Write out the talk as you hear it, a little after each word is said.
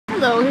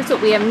Hello, here's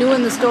what we have new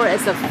in the store.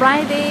 It's a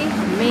Friday,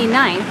 May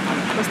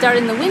 9th. We'll start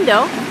in the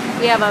window.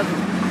 We have a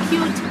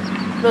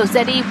cute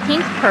Rossetti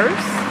pink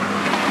purse.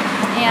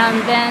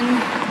 And then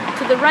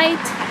to the right,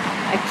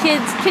 a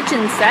kid's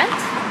kitchen set.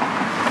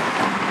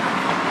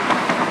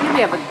 Here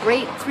we have a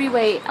great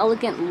three-way,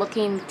 elegant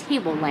looking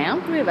table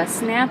lamp. We have a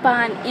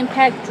snap-on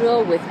impact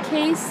drill with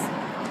case,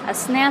 a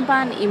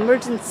snap-on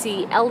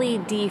emergency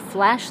LED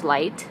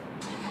flashlight,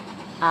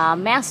 a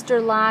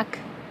Masterlock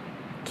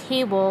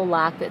cable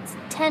lock that's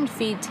 10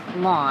 feet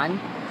long,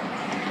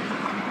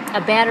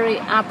 a battery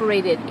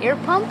operated air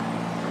pump,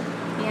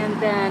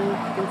 and then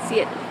you can see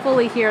it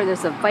fully here.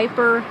 There's a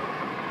Viper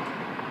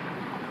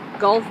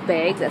golf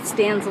bag that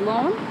stands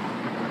alone.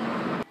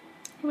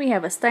 We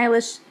have a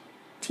stylish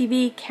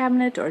TV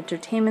cabinet or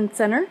entertainment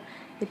center.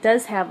 It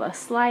does have a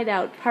slide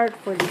out part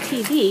for the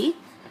TV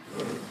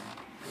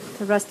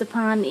to rest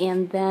upon,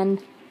 and then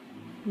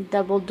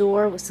double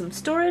door with some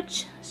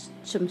storage,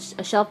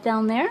 a shelf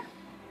down there.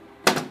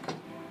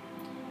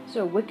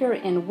 So a wicker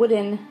and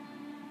wooden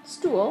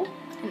stool,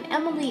 an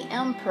Emily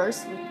M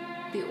purse with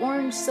the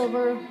orange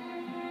silver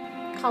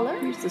color.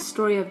 Here's the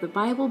story of the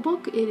Bible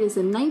book. It is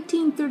a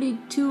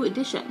 1932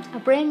 edition. A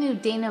brand new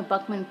Dana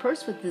Buckman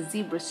purse with the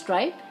zebra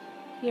stripe.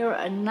 Here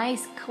a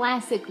nice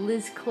classic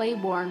Liz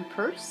Claiborne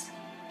purse.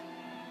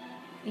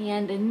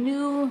 And a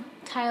new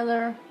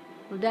Tyler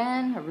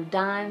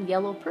Rodin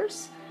yellow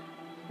purse,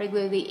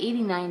 regularly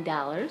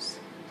 $89.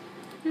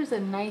 Here's a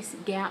nice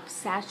Gap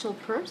satchel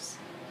purse.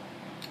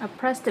 A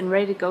pressed and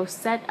ready to go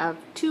set of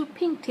 2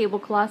 pink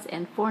tablecloths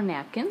and 4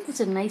 napkins.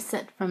 It's a nice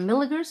set from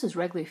Milaeger, is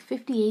regularly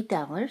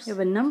 $58. We have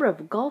a number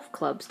of golf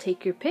clubs.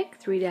 Take your pick,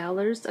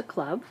 $3 a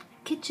club.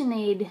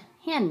 KitchenAid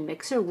hand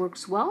mixer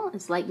works well.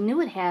 It's like new.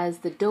 It has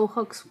the dough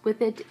hooks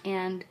with it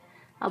and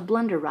a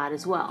blender rod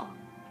as well.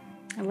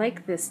 I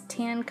like this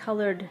tan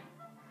colored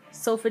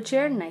sofa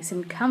chair, nice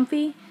and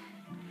comfy.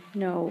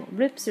 No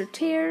rips or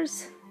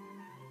tears.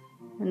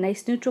 A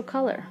nice neutral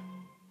color.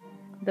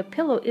 The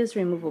pillow is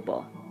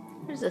removable.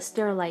 There's a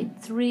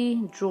Sterilite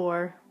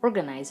 3-drawer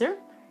organizer,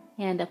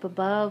 and up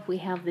above we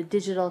have the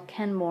digital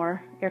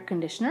Kenmore air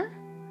conditioner.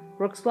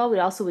 Works well. We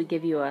also would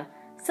give you a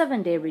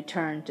 7-day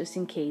return just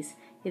in case.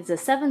 It's a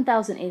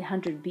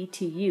 7,800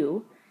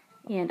 BTU,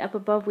 and up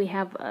above we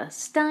have a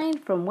Stein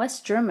from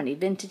West Germany,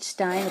 vintage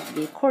Stein with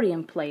the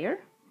accordion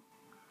player.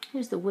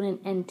 Here's the wooden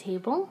end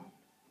table,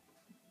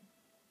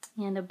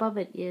 and above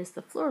it is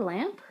the floor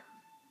lamp.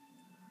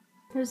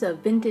 There's a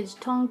vintage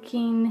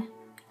Tonkin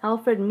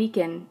Alfred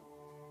Meekin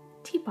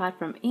teapot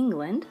from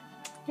England.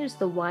 Here's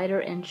the wider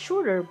and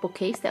shorter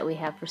bookcase that we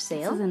have for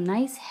sale. This is a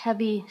nice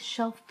heavy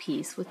shelf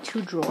piece with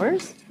 2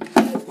 drawers.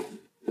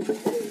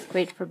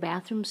 Great for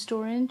bathroom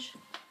storage.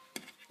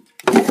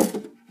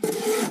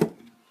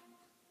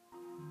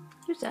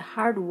 Here's a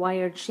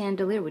hard-wired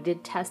chandelier. We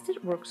did test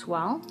it. Works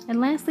well. And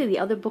lastly, the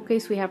other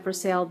bookcase we have for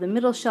sale. The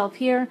middle shelf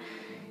here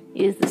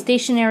is the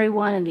stationary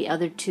one, and the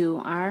other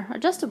 2 are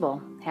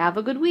adjustable. Have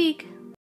a good week.